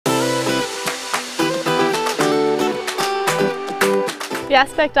The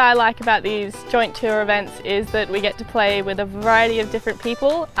aspect I like about these joint tour events is that we get to play with a variety of different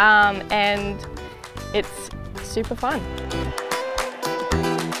people and it's super fun.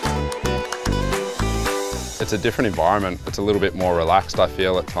 It's a different environment. It's a little bit more relaxed, I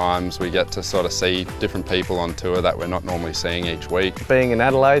feel, at times. We get to sort of see different people on tour that we're not normally seeing each week. Being in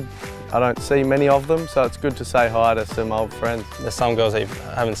Adelaide, I don't see many of them, so it's good to say hi to some old friends. There's some girls that you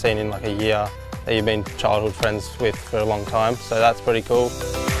haven't seen in like a year that you've been childhood friends with for a long time, so that's pretty cool.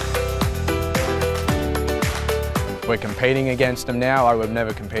 We're competing against them now, like we've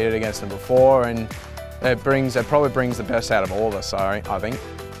never competed against them before, and it probably brings the best out of all of us, I think.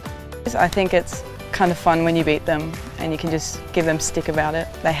 I think it's kind of fun when you beat them and you can just give them stick about it.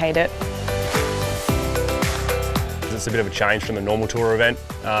 They hate it. It's a bit of a change from the normal tour event.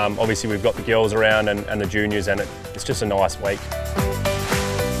 Obviously we've got the girls around and the juniors, and it's just a nice week.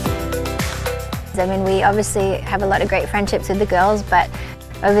 I mean, we obviously have a lot of great friendships with the girls, but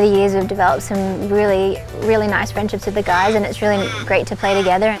over the years we've developed some really nice friendships with the guys, and it's really great to play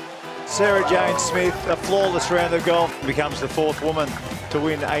together. Sarah Jane Smith, a flawless round of golf, becomes the 4th woman to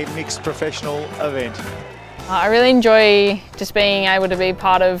win a mixed professional event. I really enjoy just being able to be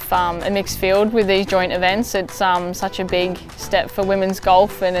part of a mixed field with these joint events. It's such a big step for women's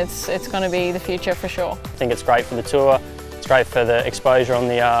golf, and it's going to be the future for sure. I think it's great for the tour. It's great for the exposure on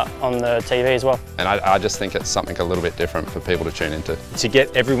the TV as well. And I just think it's something a little bit different for people to tune into. To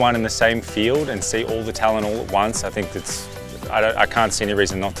get everyone in the same field and see all the talent all at once, I think I can't see any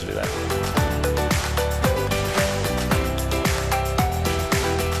reason not to do that.